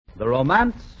The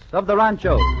Romance of the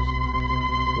Ranchos.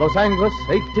 Los Angeles,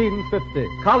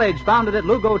 1850. College founded at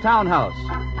Lugo Townhouse.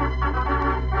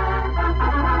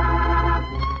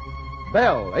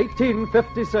 Bell,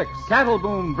 1856. Cattle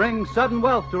boom brings sudden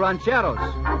wealth to rancheros.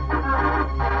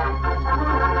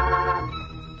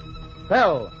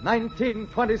 Bell,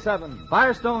 1927.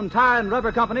 Firestone Tire and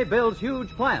Rubber Company builds huge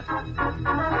plant.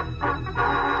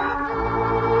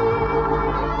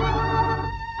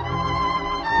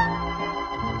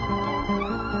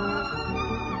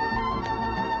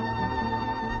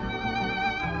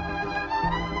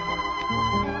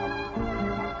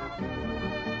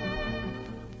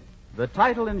 The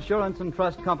Title Insurance and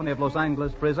Trust Company of Los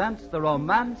Angeles presents The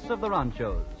Romance of the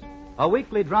Ranchos, a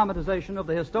weekly dramatization of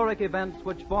the historic events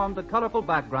which formed the colorful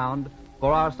background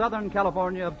for our Southern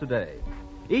California of today.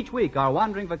 Each week, our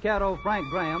wandering vaquero, Frank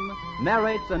Graham,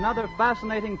 narrates another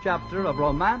fascinating chapter of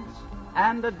romance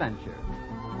and adventure.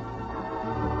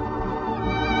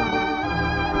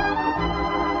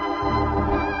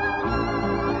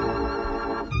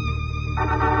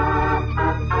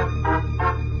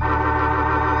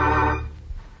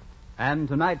 And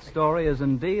tonight's story is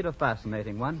indeed a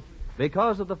fascinating one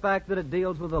because of the fact that it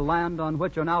deals with the land on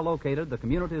which are now located the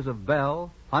communities of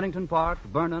Bell, Huntington Park,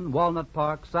 Vernon, Walnut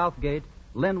Park, Southgate,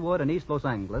 Linwood, and East Los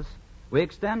Angeles. We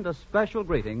extend a special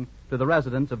greeting to the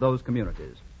residents of those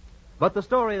communities. But the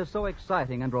story is so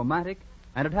exciting and romantic,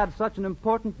 and it had such an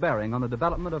important bearing on the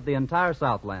development of the entire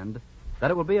Southland,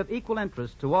 that it will be of equal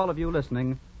interest to all of you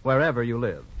listening wherever you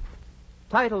live.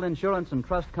 Title Insurance and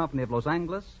Trust Company of Los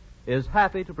Angeles is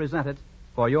happy to present it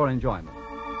for your enjoyment.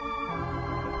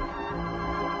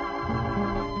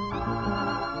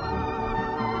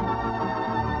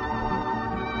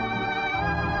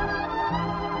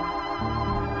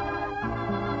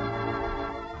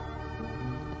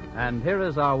 And here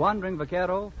is our wandering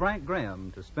vaquero, Frank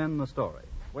Graham, to spin the story.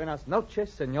 Buenas noches,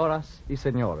 señoras y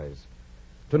señores.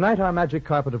 Tonight, our magic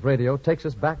carpet of radio takes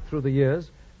us back through the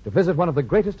years to visit one of the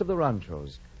greatest of the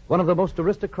ranchos, one of the most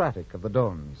aristocratic of the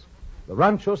Dons, the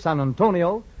Rancho San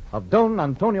Antonio of Don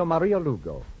Antonio Maria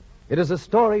Lugo. It is a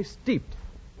story steeped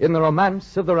in the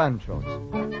romance of the Ranchos.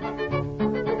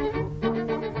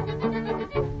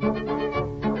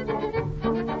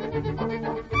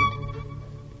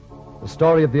 The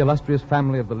story of the illustrious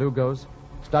family of the Lugos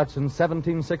starts in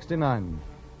 1769,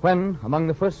 when, among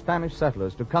the first Spanish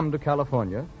settlers to come to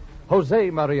California, Jose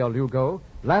Maria Lugo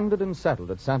landed and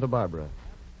settled at Santa Barbara.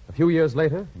 A few years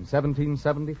later, in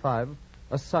 1775,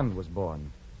 a son was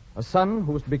born. A son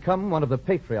who was to become one of the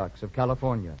patriarchs of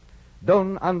California,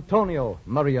 Don Antonio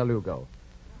Maria Lugo.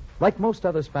 Like most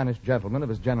other Spanish gentlemen of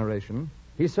his generation,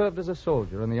 he served as a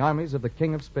soldier in the armies of the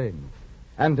King of Spain.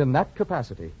 And in that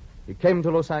capacity, he came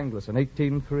to Los Angeles in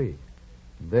 1803.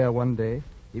 And there one day,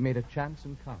 he made a chance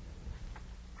encounter.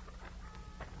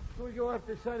 So you have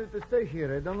decided to stay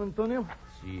here, Don Antonio?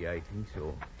 See, I think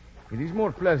so. It is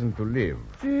more pleasant to live.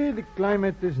 See, the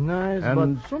climate is nice,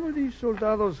 And some of these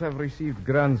soldados have received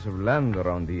grants of land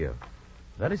around here.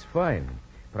 That is fine.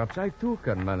 Perhaps I, too,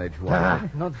 can manage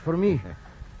one. Not for me.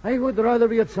 I would rather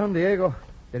be at San Diego.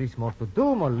 There is more to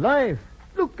do, more life.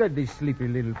 Look at this sleepy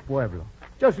little pueblo.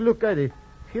 Just look at it.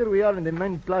 Here we are in the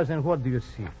main plaza, and what do you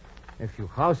see? A few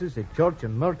houses, a church, a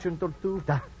merchant or two.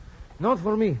 Not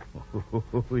for me.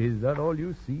 Is that all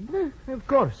you see? Of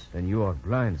course. Then you are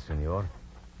blind, senor.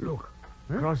 Look,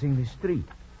 crossing the street.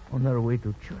 On their way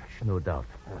to church, no doubt.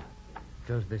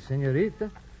 Just the senorita,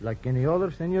 like any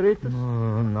other senoritas?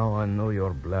 Oh, now I know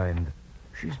you're blind.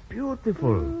 She's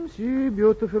beautiful. She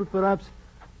beautiful, perhaps,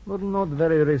 but not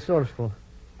very resourceful.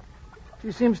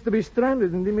 She seems to be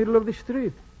stranded in the middle of the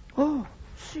street. Oh,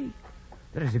 see.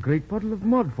 There is a great puddle of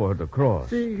mud for her to cross.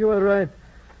 See, you are right.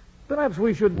 Perhaps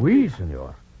we should... We,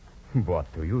 senor?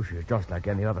 But to you, she's just like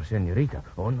any other senorita.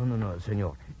 Oh, no,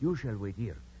 senor. You shall wait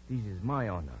here. This is my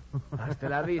honor. Hasta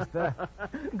la vista.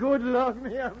 Good luck,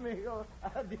 mi amigo.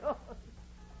 Adios.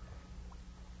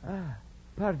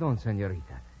 Pardon,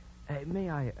 senorita. May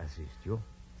I assist you?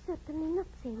 Certainly not,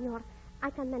 senor.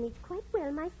 I can manage quite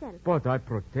well myself. But I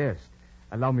protest.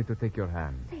 Allow me to take your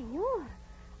hand. Senor,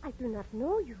 I do not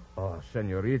know you. Oh,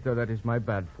 senorita, that is my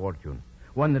bad fortune.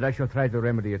 One that I shall try to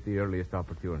remedy at the earliest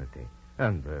opportunity.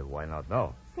 And why not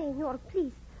now? Senor,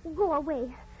 please, go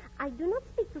away. I do not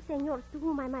speak to senors to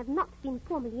whom I have not been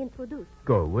formally introduced.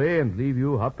 Go away and leave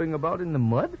you hopping about in the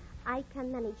mud? I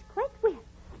can manage quite well.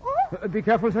 Oh! Be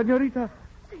careful, senorita.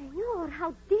 Senor,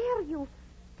 how dare you?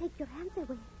 Take your hands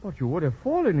away. But you would have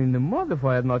fallen in the mud if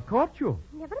I had not caught you.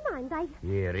 Never mind,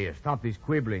 Here, stop this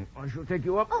quibbling. I shall take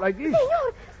you up like this.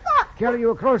 Senor, stop! Carry you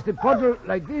across the puddle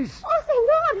like this. Oh,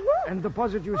 senor, no! And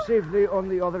deposit you safely on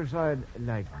the other side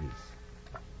like this.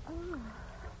 Oh,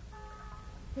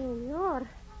 Senor,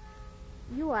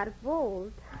 you are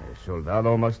bold. A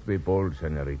soldado must be bold,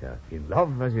 senorita. In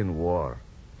love as in war.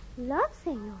 Love,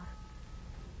 senor.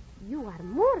 You are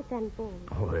more than bold.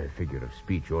 Oh, a figure of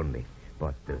speech only.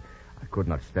 But I could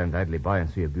not stand idly by and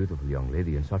see a beautiful young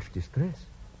lady in such distress.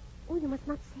 Oh, you must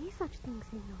not say such things,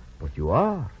 senor. But you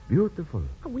are beautiful.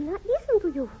 I will not listen to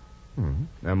you.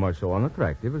 Am I so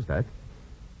unattractive as that?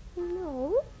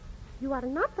 No, you are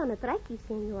not unattractive,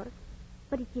 senor.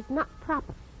 But it is not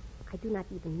proper. I do not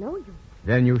even know you.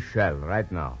 Then you shall,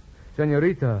 right now.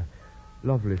 Senorita,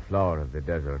 lovely flower of the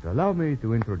desert, allow me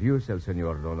to introduce el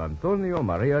Senor Don Antonio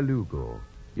Maria Lugo,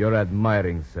 your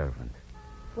admiring servant.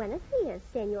 Buenos dias,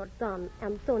 Senor Don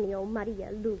Antonio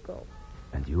Maria Lugo.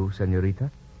 And you,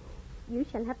 senorita? You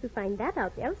shall have to find that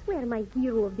out elsewhere, my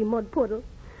hero of the mud puddle.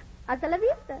 Hasta la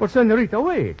vista. But, senorita,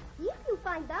 wait. If you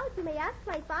find out, you may ask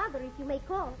my father if you may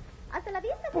call. Hasta la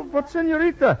vista, senor. But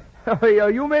senorita,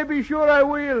 you may be sure I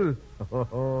will.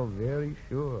 Oh, very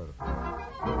sure.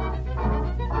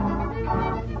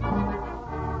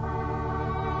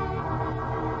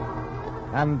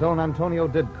 And Don Antonio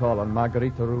did call on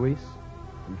Margarita Ruiz.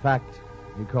 In fact,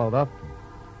 he called often,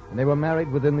 and they were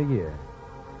married within the year.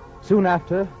 Soon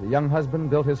after, the young husband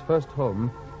built his first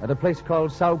home at a place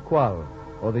called Sao Cual,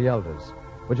 or the Elders,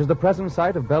 which is the present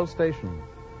site of Bell Station.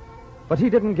 But he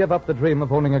didn't give up the dream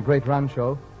of owning a great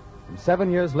rancho. And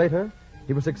 7 years later,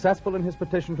 he was successful in his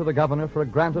petition to the governor for a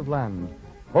grant of land.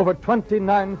 Over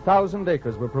 29,000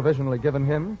 acres were provisionally given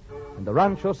him, and the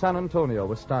Rancho San Antonio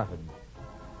was started.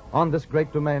 On this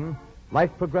great domain,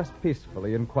 life progressed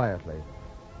peacefully and quietly.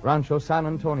 Rancho San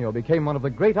Antonio became one of the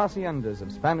great haciendas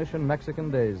of Spanish and Mexican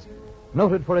days,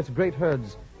 noted for its great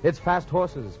herds, its fast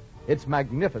horses, its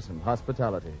magnificent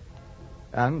hospitality.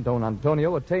 And Don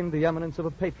Antonio attained the eminence of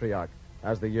a patriarch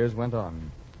as the years went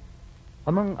on.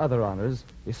 Among other honors,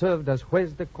 he served as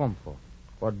juez de campo,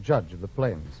 or judge of the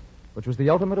plains, which was the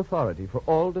ultimate authority for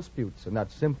all disputes in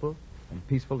that simple and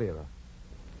peaceful era.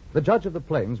 The judge of the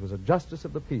plains was a justice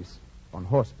of the peace on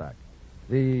horseback,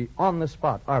 the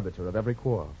on-the-spot arbiter of every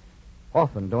quarrel.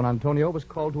 Often, Don Antonio was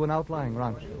called to an outlying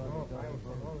rancho.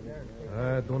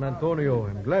 Don Antonio,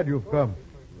 I'm glad you've come.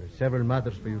 There's several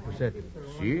matters for you to settle.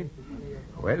 See?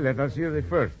 Well, let us hear the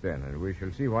first, then, and we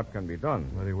shall see what can be done.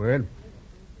 Very well.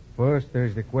 First, there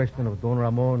is the question of Don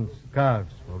Ramon's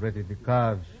calves. Already the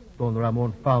calves Don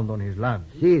Ramon found on his land.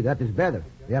 See, that is better.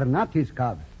 They are not his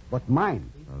calves, but mine.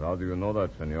 And how do you know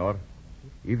that, senor?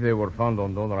 If they were found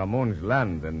on Don Ramon's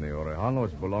land, then the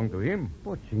Orejanos belong to him.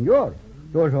 But, senor,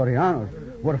 those Orejanos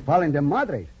were fallen de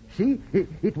madres. See,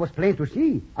 it was plain to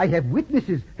see. I have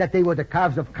witnesses that they were the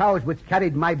calves of cows which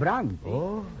carried my brand.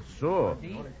 Oh, so.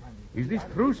 Is this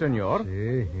true, senor?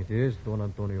 See, it is, Don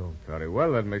Antonio. Very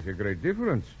well, that makes a great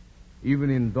difference.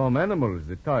 Even in dumb animals,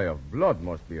 the tie of blood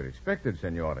must be respected,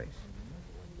 senores.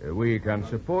 We can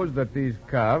suppose that these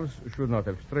calves should not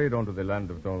have strayed onto the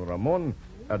land of Don Ramon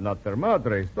had not their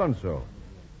madres done so.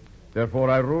 Therefore,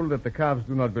 I rule that the calves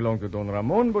do not belong to Don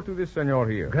Ramon, but to this senor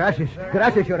here.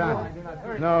 Gracias, Your Honor.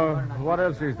 Now, what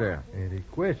else is there? The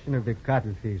question of the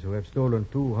cattle thieves who have stolen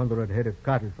 200 head of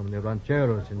cattle from the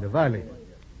rancheros in the valley.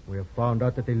 We have found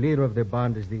out that the leader of the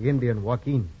band is the Indian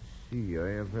Joaquin. See, I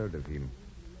have heard of him.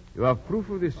 You have proof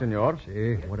of this, senor?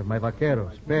 See, one of my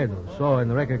vaqueros, Pedro, saw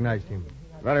and recognized him.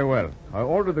 Very well. I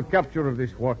order the capture of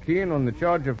this Joaquin on the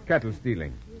charge of cattle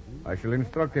stealing. I shall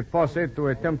instruct a posse to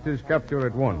attempt his capture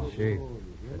at once. See,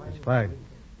 that is fine.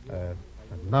 And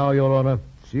now, Your Honor.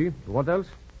 See, what else?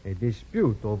 A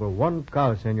dispute over one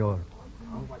cow, senor.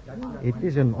 It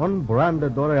is an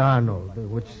unbranded Orejano,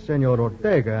 which Senor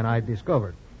Ortega and I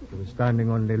discovered. It was standing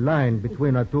on the line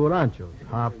between our two ranchos,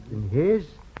 half in his,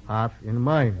 half in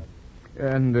mine.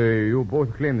 And you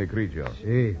both claim the creature.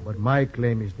 See, but my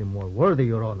claim is the more worthy,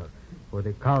 Your Honor, for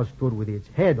the cow stood with its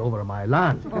head over my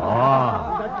land.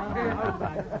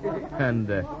 And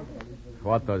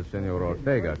what does Senor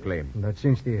Ortega claim? That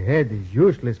since the head is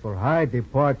useless for hide, the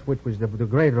part which was the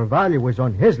greater value was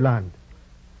on his land.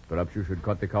 Perhaps you should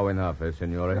cut the cow in half,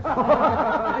 senore?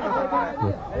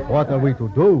 What are we to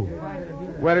do?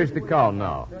 Where is the cow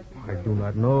now? I do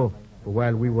not know. For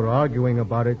while we were arguing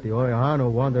about it, the Orejano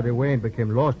wandered away and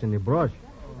became lost in the brush.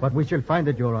 But we shall find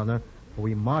it, Your Honor, for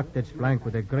we marked its flank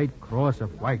with a great cross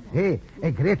of white. Hey,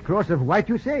 a great cross of white,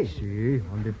 you say? See,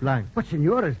 on the flank. But,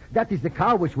 senores, that is the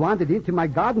cow which wandered into my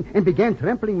garden and began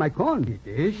trampling my corn. It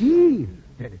is? See.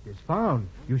 Then it is found.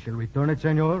 You shall return it,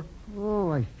 senor?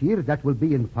 Oh, I fear that will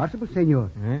be impossible, senor.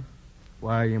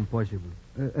 Why impossible?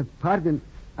 Pardon,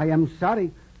 I am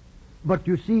sorry. But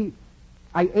you see,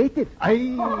 I ate it.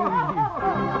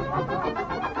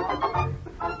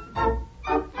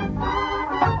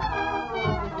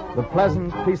 The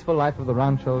pleasant, peaceful life of the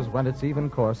Ranchos went its even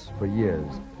course for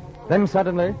years. Then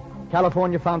suddenly,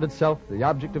 California found itself the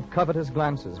object of covetous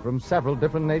glances from several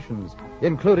different nations,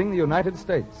 including the United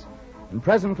States. And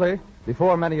presently,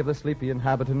 before many of the sleepy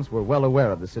inhabitants were well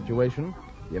aware of the situation,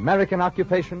 the American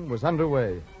occupation was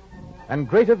underway. And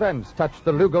great events touched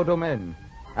the Lugo domain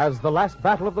as the last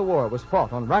battle of the war was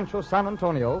fought on Rancho San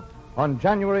Antonio on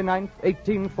January 9,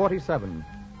 1847,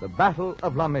 the Battle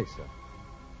of La Mesa.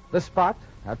 The spot,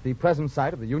 at the present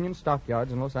site of the Union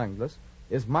Stockyards in Los Angeles,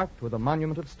 is marked with a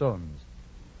monument of stones.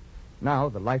 Now,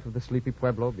 the life of the sleepy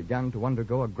pueblo began to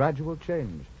undergo a gradual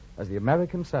change as the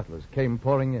American settlers came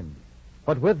pouring in.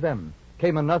 But with them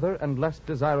came another and less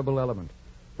desirable element.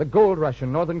 The gold rush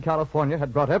in Northern California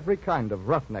had brought every kind of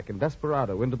roughneck and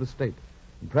desperado into the state.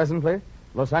 And presently,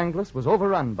 Los Angeles was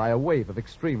overrun by a wave of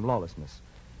extreme lawlessness.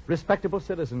 Respectable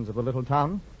citizens of the little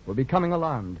town were becoming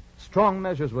alarmed. Strong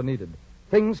measures were needed.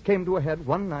 Things came to a head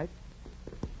one night.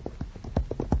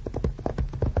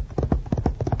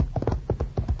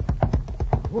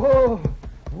 Whoa,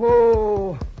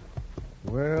 whoa.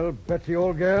 Well, Betsy,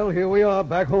 old gal, here we are,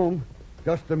 back home.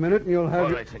 Just a minute and you'll have...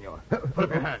 All right, senor. Put up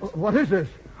your hands. What is this?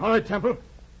 All right, Temple.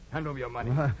 Hand over your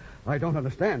money. I don't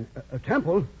understand.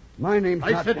 Temple, my name's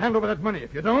I said hand over that money.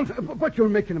 If you don't... But you're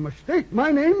making a mistake.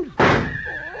 My name's...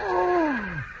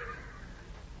 Oh,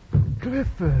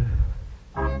 Clifford.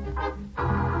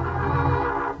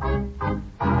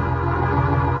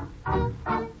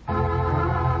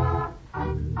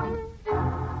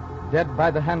 Dead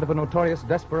by the hand of a notorious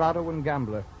desperado and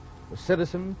gambler, the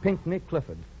citizen Pinckney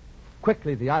Clifford.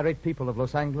 Quickly, the irate people of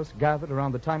Los Angeles gathered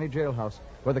around the tiny jailhouse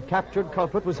where the captured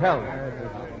culprit was held.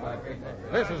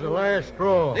 This is the last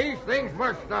straw. These things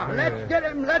must stop. Let's get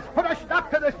him. Let's put a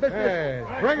stop to this business. Hey,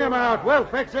 bring him out. We'll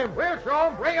fix him. We'll show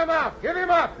him. Bring him out. Give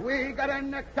him up. We got a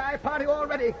necktie party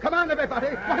already. Come on, everybody.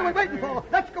 What are we waiting for?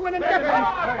 Let's go in and get him.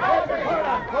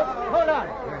 Hold on.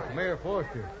 It's Mayor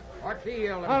Foster. What's he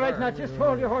yelling All right, for? now just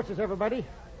hold your horses, everybody.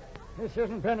 This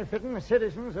isn't benefiting the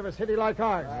citizens of a city like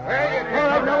ours. Where you All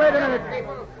right, now wait a minute.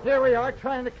 people? Here we are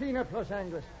trying to clean up Los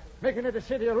Angeles, making it a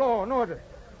city of law and order.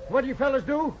 What do you fellas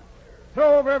do?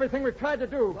 Throw over everything we've tried to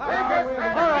do. All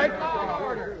right.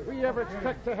 We ever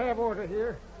expect to have order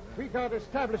here, we got to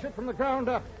establish it from the ground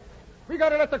up. We got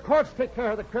to let the courts take care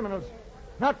of the criminals,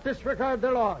 not disregard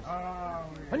their laws.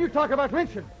 And you talk about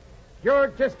lynching. You're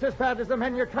just as bad as the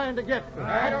men you're trying to get.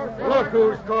 I don't Look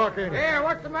who's talking. Yeah,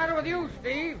 what's the matter with you,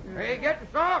 Steve? Are you getting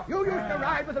soft? You used to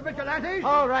ride with the vigilantes.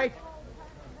 All right.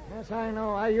 Yes, I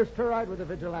know. I used to ride with the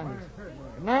vigilantes.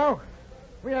 But now,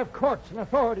 we have courts and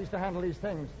authorities to handle these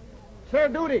things. It's their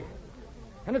duty.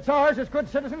 And it's ours as good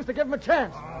citizens to give them a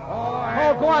chance.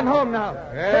 Oh, go on home now.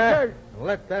 Yeah? Take care.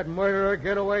 Let that murderer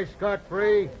get away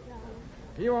scot-free.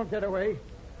 He won't get away.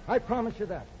 I promise you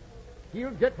that.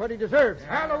 He'll get what he deserves.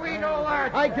 How do we know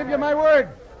that? I give you my word.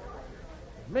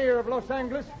 Mayor of Los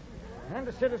Angeles and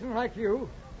a citizen like you,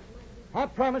 I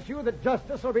promise you that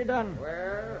justice will be done.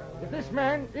 Well, If this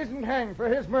man isn't hanged for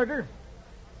his murder,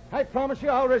 I promise you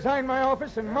I'll resign my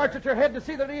office and march at your head to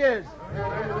see that he is.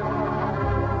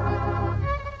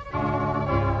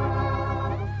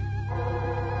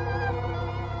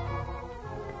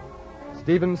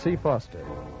 Stephen C. Foster,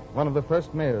 one of the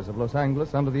first mayors of Los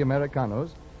Angeles under the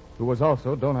Americanos, who was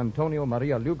also Don Antonio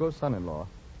Maria Lugo's son-in-law,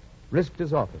 risked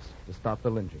his office to stop the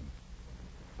lynching.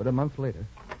 But a month later...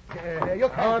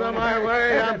 Out of my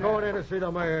way. I'm going in to see the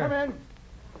mayor. Come in.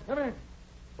 Come in.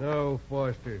 So,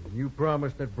 Foster, you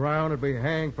promised that Brown would be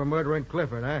hanged for murdering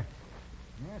Clifford, eh?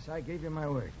 Yes, I gave you my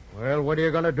word. Well, what are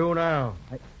you going to do now?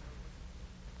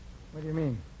 What do you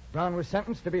mean? Brown was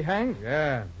sentenced to be hanged?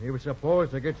 Yeah, he was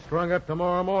supposed to get strung up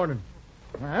tomorrow morning.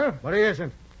 Well, But he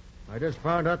isn't. I just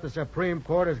found out the Supreme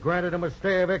Court has granted him a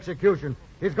stay of execution.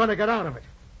 He's going to get out of it.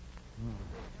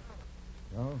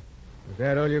 so, Is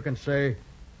that all you can say?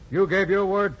 You gave your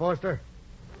word, Foster.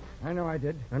 I know I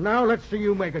did. And now let's see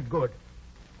you make it good.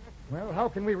 Well, how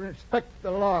can we respect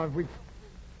the law if we...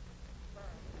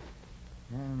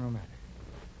 No matter.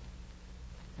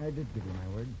 I did give you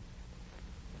my word.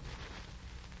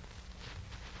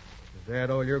 Is that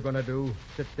all you're going to do?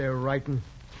 Sit there writing?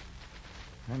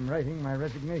 I'm writing my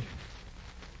resignation.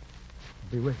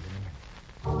 I'll be with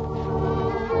you in a minute.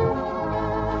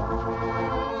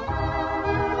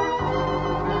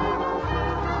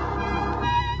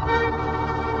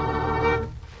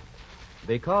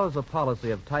 Because a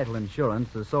policy of title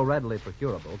insurance is so readily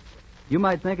procurable, you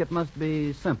might think it must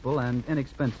be simple and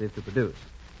inexpensive to produce.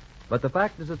 But the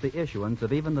fact is that the issuance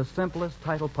of even the simplest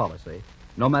title policy,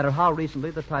 no matter how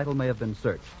recently the title may have been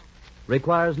searched,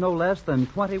 requires no less than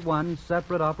 21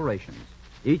 separate operations,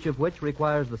 each of which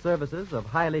requires the services of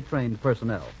highly trained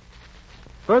personnel.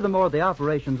 Furthermore, the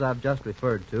operations I've just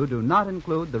referred to do not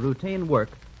include the routine work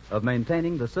of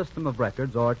maintaining the system of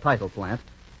records or title plant,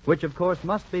 which of course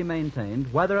must be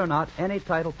maintained whether or not any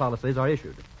title policies are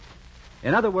issued.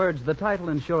 In other words, the Title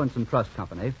Insurance and Trust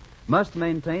Company must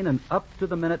maintain an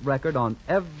up-to-the-minute record on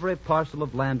every parcel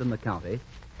of land in the county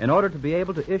in order to be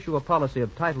able to issue a policy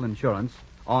of title insurance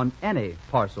on any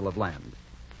parcel of land.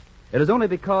 It is only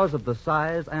because of the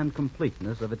size and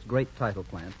completeness of its great title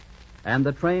plant and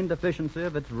the trained efficiency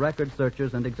of its record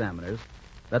searchers and examiners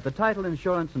that the Title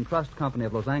Insurance and Trust Company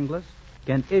of Los Angeles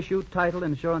can issue title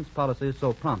insurance policies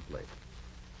so promptly.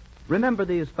 Remember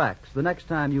these facts the next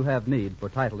time you have need for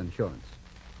title insurance.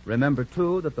 Remember,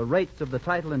 too, that the rates of the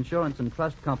Title Insurance and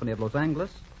Trust Company of Los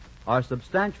Angeles are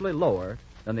substantially lower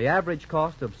than the average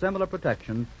cost of similar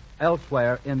protection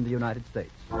elsewhere in the United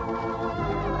States.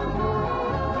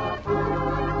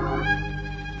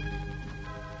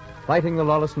 Fighting the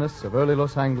lawlessness of early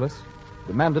Los Angeles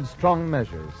demanded strong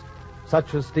measures,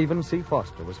 such as Stephen C.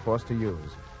 Foster was forced to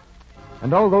use.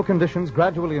 And although conditions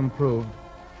gradually improved,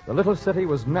 the little city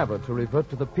was never to revert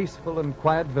to the peaceful and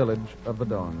quiet village of the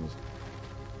Dons.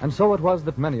 And so it was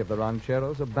that many of the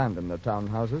rancheros abandoned their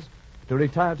townhouses to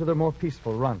retire to their more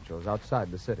peaceful ranchos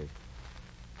outside the city.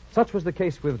 Such was the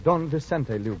case with Don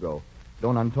Vicente Lugo,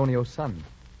 Don Antonio's son,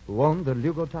 who owned the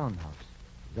Lugo townhouse.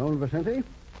 Don Vicente?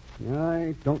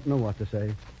 I don't know what to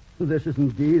say. This is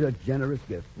indeed a generous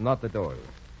gift. Not at all.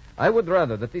 I would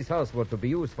rather that this house were to be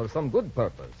used for some good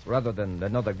purpose rather than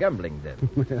another gambling den.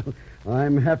 Well,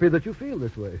 I'm happy that you feel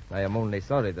this way. I am only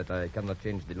sorry that I cannot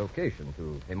change the location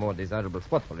to a more desirable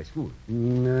spot for a school.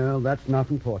 No, that's not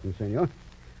important, senor.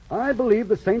 I believe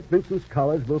the St. Vincent's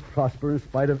College will prosper in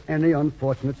spite of any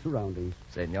unfortunate surroundings.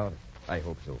 Senor, I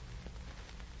hope so.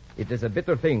 It is a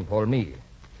bitter thing for me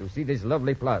to see this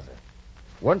lovely plaza,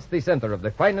 once the center of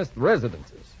the finest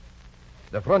residences,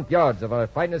 the front yards of our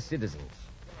finest citizens,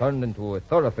 turned into a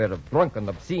thoroughfare of drunken,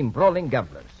 obscene, brawling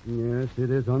gamblers. Yes, it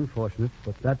is unfortunate,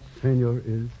 but that, senor,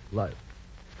 is life.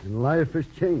 And life is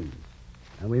changed,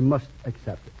 and we must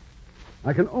accept it.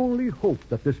 I can only hope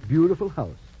that this beautiful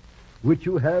house, which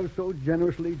you have so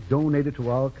generously donated to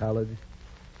our college,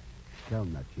 shall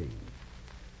not change,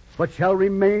 but shall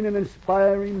remain an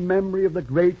inspiring memory of the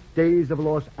great days of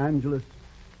Los Angeles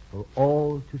for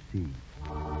all to see.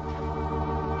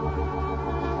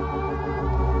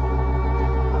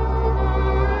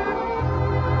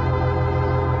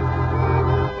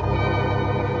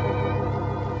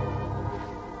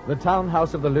 The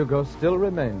townhouse of the Lugos still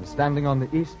remains standing on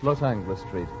the East Los Angeles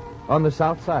Street, on the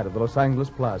south side of the Los Angeles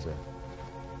Plaza.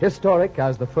 Historic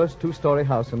as the first two-story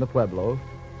house in the Pueblo,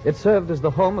 it served as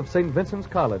the home of St. Vincent's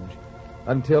College,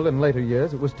 until in later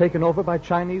years it was taken over by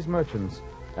Chinese merchants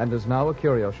and is now a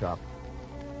curio shop.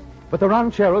 But the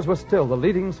rancheros were still the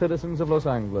leading citizens of Los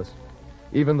Angeles,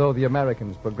 even though the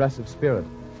Americans' progressive spirit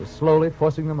was slowly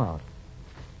forcing them out.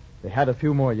 They had a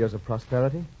few more years of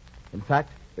prosperity. In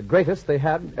fact, the greatest they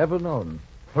had ever known.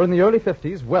 For in the early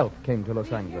 50s, wealth came to Los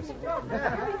Angeles. Come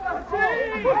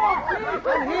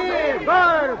here,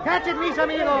 girl. Catch it, mis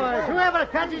amigos. Whoever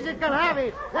catches it can have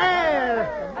it.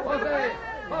 There. Jose,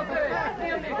 mi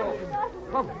amigo.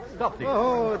 Come, stop this.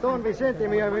 Oh, Don Vicente,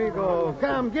 mi amigo.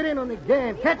 Come, get in on the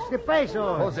game. Catch the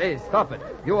pesos. Jose, stop it.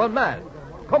 You are mad.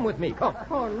 Come with me, come.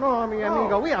 Oh, no, mi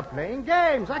amigo. We are playing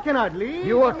games. I cannot leave.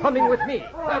 You are coming with me.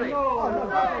 Hurry.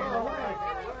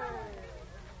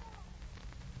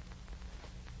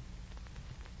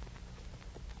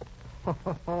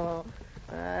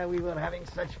 We were having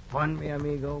such fun, mi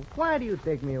amigo. Why do you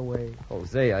take me away?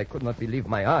 Jose, I could not believe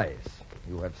my eyes.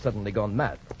 You have suddenly gone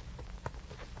mad.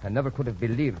 I never could have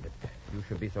believed that you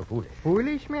should be so foolish.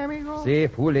 Foolish, mi amigo? See,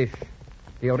 foolish.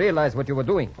 Do you realize what you were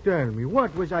doing? Tell me,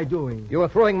 what was I doing? You were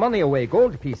throwing money away,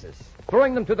 gold pieces,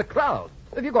 throwing them to the crowd.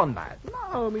 Have you gone mad?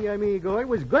 No, mi amigo. It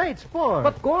was great sport.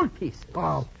 But gold pieces.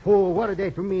 Oh, fool, what are they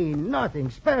to me?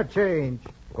 Nothing. Spare change.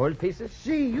 Gold pieces?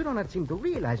 See, you do not seem to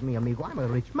realize, mi amigo. I'm a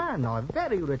rich man now, a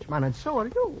very rich man, and so are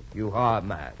you. You are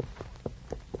mad.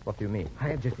 What do you mean? I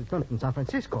have just returned from San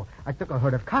Francisco. I took a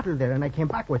herd of cattle there, and I came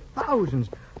back with thousands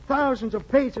of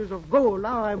pesos of gold.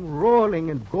 Now I'm rolling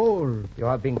in gold. You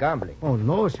have been gambling. Oh,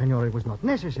 no, senor, it was not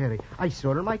necessary. I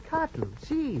sold my cattle,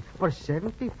 see, for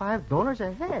 $75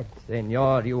 a head.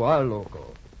 Senor, you are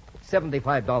loco.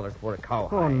 $75 for a cow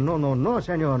hide. Oh, no,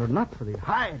 senor, not for the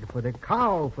hide, for the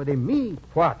cow, for the meat.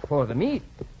 What, for the meat?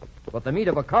 But the meat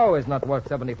of a cow is not worth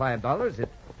 $75. It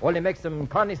only makes them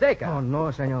carne seca. Oh,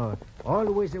 no, senor.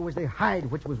 Always it was the hide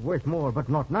which was worth more, but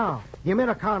not now. The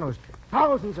Americanos,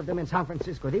 thousands of them in San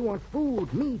Francisco, they want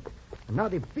food, meat. Now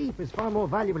the beef is far more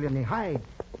valuable than the hide.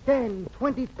 10,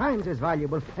 20 times as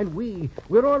valuable. And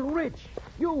we're all rich.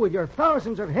 You with your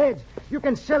thousands of heads, you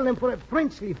can sell them for a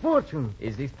princely fortune.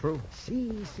 Is this true?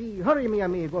 See. Hurry, mi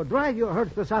amigo. Drive your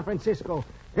herds to San Francisco.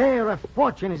 There a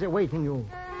fortune is awaiting you.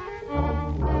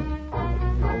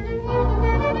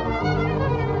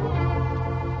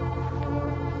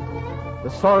 The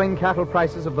soaring cattle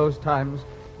prices of those times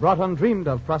brought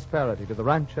undreamed-of prosperity to the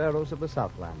rancheros of the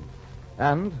Southland.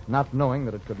 And, not knowing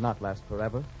that it could not last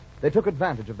forever, they took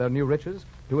advantage of their new riches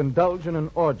to indulge in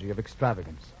an orgy of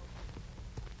extravagance.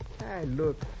 Hey,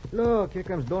 look, here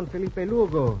comes Don Felipe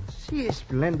Lugo. See his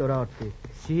splendid outfit.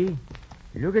 See?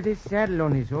 Look at his saddle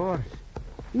on his horse.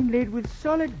 Inlaid with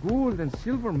solid gold and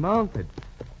silver mounted.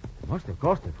 It must have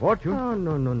cost a fortune. Oh,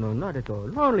 no, not at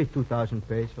all. Only 2,000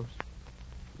 pesos.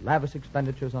 Lavish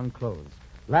expenditures on clothes,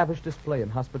 lavish display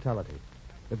and hospitality.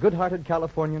 The good-hearted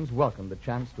Californians welcomed the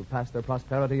chance to pass their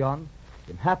prosperity on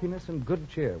in happiness and good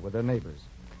cheer with their neighbors.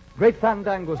 Great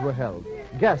fandangos were held.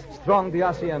 Guests thronged the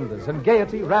haciendas, and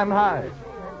gaiety ran high.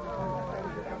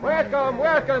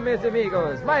 Welcome, mis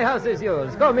amigos. My house is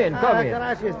yours. Come in.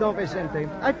 Gracias, Don Vicente.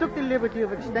 I took the liberty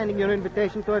of extending your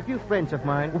invitation to a few friends of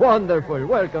mine. Wonderful.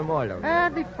 Welcome, all of you.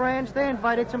 And the friends, they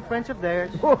invited some friends of theirs.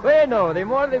 Oh, no, the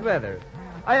more the better.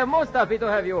 I am most happy to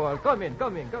have you all. Come in,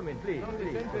 please.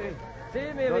 See,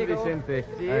 mi Don amigo. Vicente,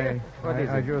 See? What is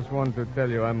I it? just want to tell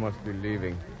you I must be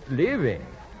leaving. Leaving?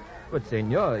 But,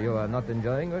 senor, you are not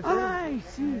enjoying yourself? Ay,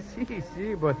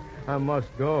 see, but I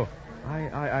must go.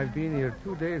 I've been here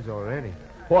 2 days already.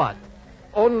 What?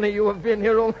 Only you have been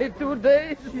here only 2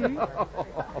 days?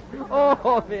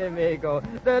 Oh, mi amigo.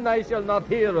 Then I shall not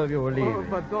hear of you leaving. Oh,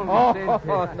 but Don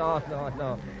Vicente.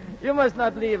 No. You must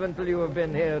not leave until you have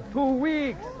been here 2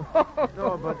 weeks.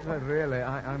 No, but really,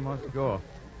 I must go.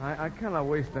 I cannot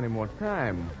waste any more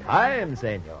time. Time,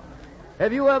 senor.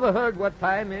 Have you ever heard what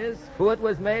time is? Who it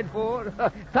was made for?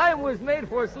 Time was made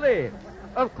for slaves.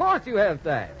 Of course you have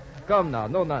time. Come now,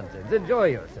 no nonsense. Enjoy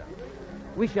yourself.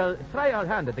 We shall try our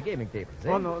hand at the gaming tables, eh?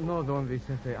 Oh, no, Don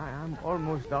Vicente. I'm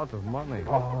almost out of money.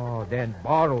 Oh, then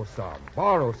borrow some.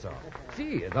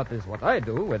 See, that is what I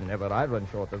do whenever I run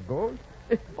short of gold.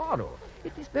 Borrow.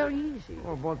 It is very easy.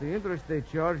 Oh, but the interest they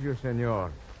charge you,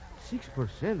 senor.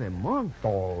 6% a month.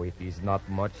 Oh, it is not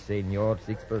much, senor,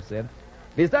 6%.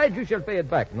 Besides, you shall pay it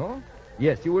back, no?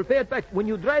 Yes, you will pay it back when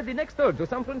you drive the next herd to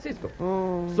San Francisco.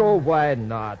 Oh. So why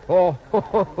not? Oh,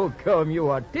 come, you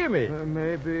are timid.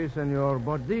 Maybe, senor,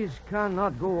 but this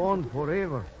cannot go on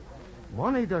forever.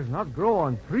 Money does not grow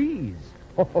on trees.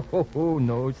 Oh,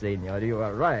 no, senor, you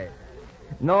are right.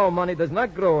 No, money does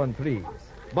not grow on trees.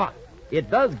 But it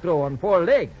does grow on 4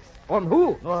 legs, on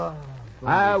hooves.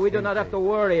 We do not have to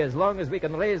worry as long as we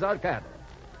can raise our cattle.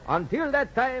 Until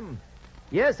that time,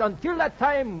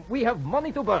 we have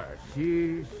money to burn.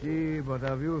 See, but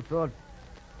have you thought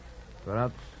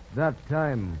perhaps that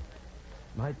time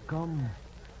might come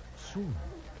soon?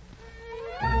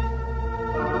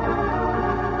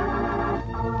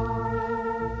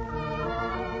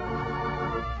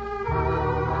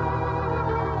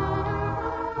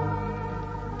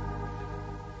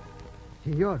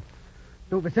 Senor,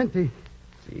 Don Vicente.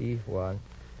 See, Juan,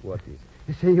 what is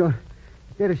it? Senor,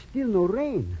 there is still no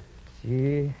rain.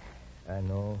 See, I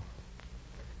know.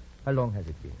 How long has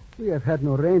it been? We have had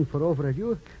no rain for over a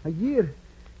year.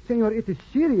 Senor, it is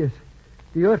serious.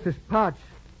 The earth is parched.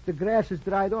 The grass is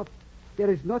dried up. There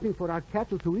is nothing for our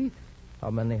cattle to eat. How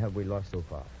many have we lost so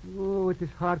far? Oh, it is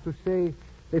hard to say.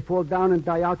 They fall down and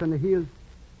die out on the hills.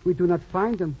 We do not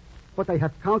find them. But I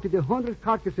have counted 100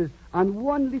 carcasses on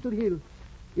one little hill.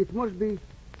 It must be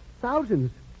thousands.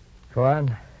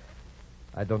 Juan,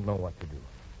 I don't know what to do.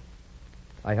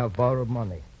 I have borrowed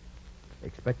money,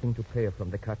 expecting to pay from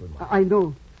the cattle money. I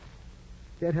know.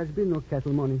 There has been no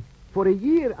cattle money. For a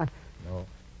year, No.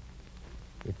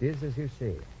 It is as you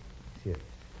say, serious.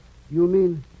 You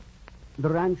mean the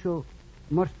rancho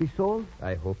must be sold?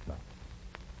 I hope not.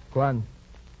 Juan,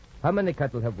 how many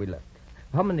cattle have we left?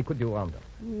 How many could you round up?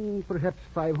 Perhaps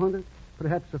 500,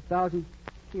 perhaps 1,000.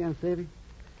 Can't say. It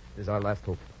is our last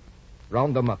hope.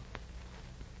 Round them up.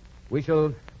 We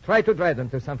shall try to drive them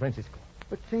to San Francisco.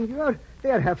 But, senor,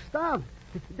 they are half starved.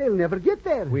 They'll never get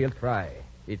there. We'll try.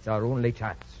 It's our only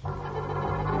chance.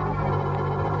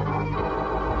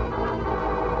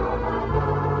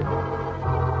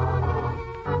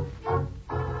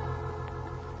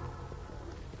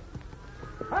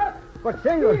 But,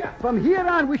 senor, from here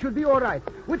on, we should be all right.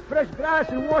 With fresh grass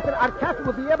and water, our cattle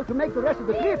will be able to make the rest of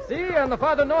the trip. See, and the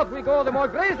farther north we go, the more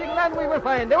grazing land we will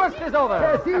find. The worst is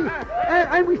over. See,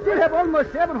 and we still have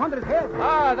almost 700 head.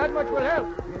 That much will help.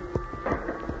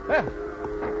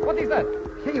 What is that?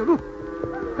 Senor, look.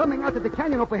 coming out of the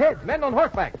canyon up ahead. Men on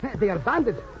horseback. They are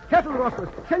bandits. Cattle rustlers.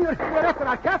 Senor, they're after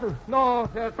our cattle. No,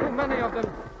 there are too many of them.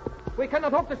 We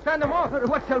cannot hope to stand them off.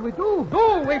 What shall we do?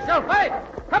 We shall fight.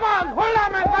 Come on, hold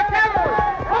on, men,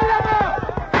 vaqueros. Hold them up.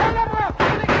 Hold them up.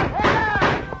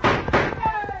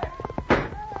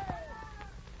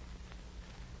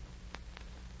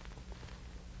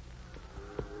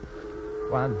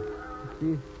 Juan,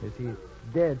 see, is he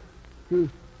dead? See,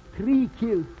 3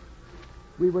 killed.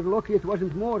 We were lucky it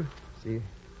wasn't more. See,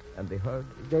 and the herd?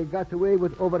 They got away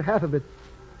with over half of it.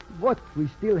 What? We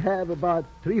still have about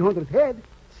 300 head.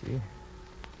 See,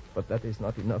 but that is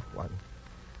not enough, Juan.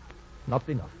 Not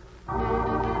enough.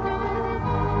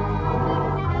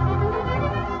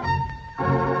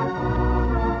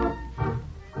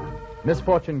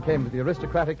 Misfortune came to the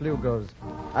aristocratic Lugos,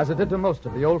 as it did to most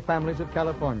of the old families of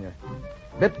California.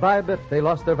 Bit by bit, they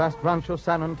lost their vast Rancho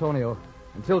San Antonio,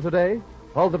 until today,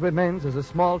 all that remains is a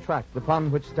small tract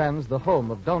upon which stands the home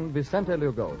of Don Vicente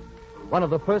Lugo, one of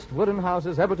the first wooden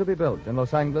houses ever to be built in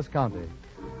Los Angeles County.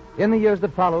 In the years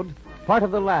that followed, part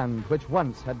of the land which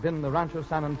once had been the Rancho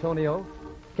San Antonio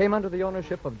came under the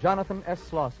ownership of Jonathan S.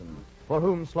 Slauson, for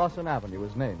whom Slauson Avenue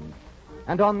was named.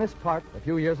 And on this part, a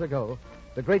few years ago,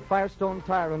 the great Firestone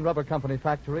Tire and Rubber Company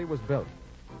factory was built.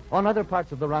 On other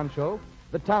parts of the Rancho,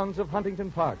 the towns of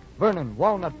Huntington Park, Vernon,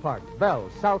 Walnut Park, Bell,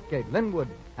 Southgate, Linwood,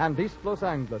 and East Los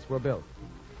Angeles were built.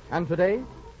 And today,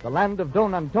 the land of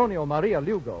Don Antonio Maria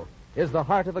Lugo is the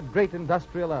heart of a great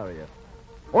industrial area.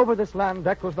 Over this land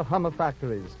echoes the hum of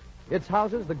factories. Its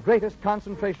houses the greatest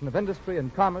concentration of industry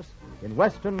and commerce in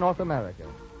western North America.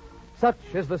 Such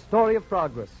is the story of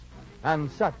progress, and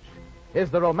such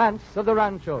is the romance of the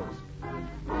Ranchos.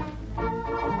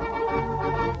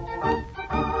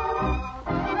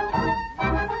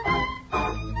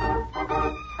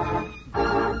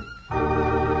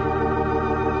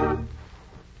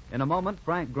 In a moment,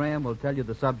 Frank Graham will tell you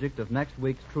the subject of next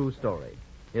week's true story.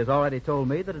 He has already told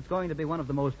me that it's going to be one of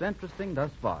the most interesting thus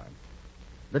far.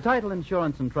 The Title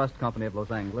Insurance and Trust Company of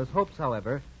Los Angeles hopes,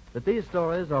 however, that these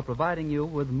stories are providing you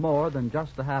with more than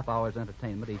just a half hour's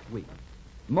entertainment each week.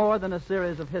 More than a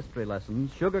series of history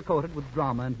lessons sugar-coated with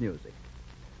drama and music.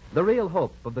 The real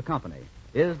hope of the company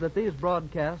is that these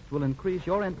broadcasts will increase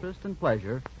your interest and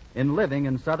pleasure in living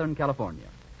in Southern California.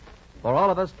 For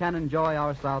all of us can enjoy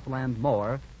our Southland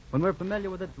more when we're familiar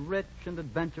with its rich and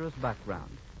adventurous background,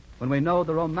 when we know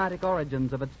the romantic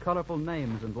origins of its colorful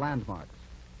names and landmarks,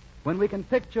 when we can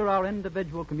picture our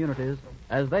individual communities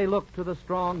as they look to the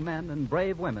strong men and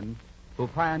brave women who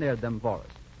pioneered them for us.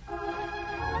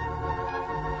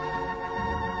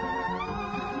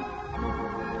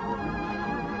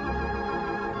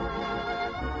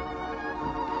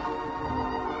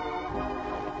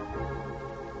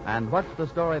 And what's the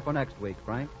story for next week,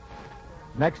 Frank?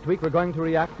 Next week, we're going to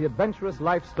react the adventurous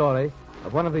life story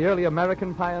of one of the early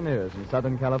American pioneers in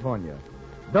Southern California,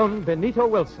 Don Benito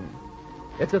Wilson.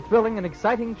 It's a thrilling and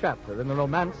exciting chapter in the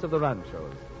romance of the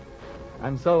Ranchos.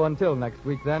 And so, until next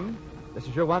week, then, this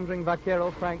is your wandering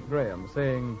vaquero, Frank Graham,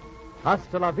 saying,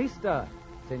 Hasta la vista,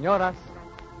 señoras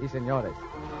y señores.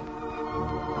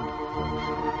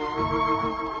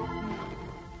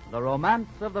 The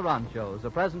Romance of the Ranchos, a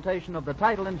presentation of the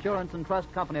Title Insurance and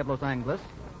Trust Company of Los Angeles,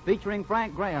 featuring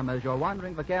Frank Graham as your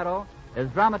wandering vaquero, is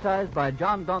dramatized by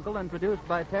John Dunkel and produced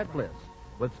by Ted Bliss,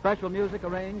 with special music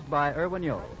arranged by Irwin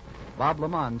Yo. Bob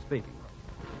Lamont speaking.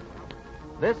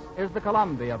 This is the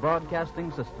Columbia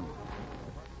Broadcasting System.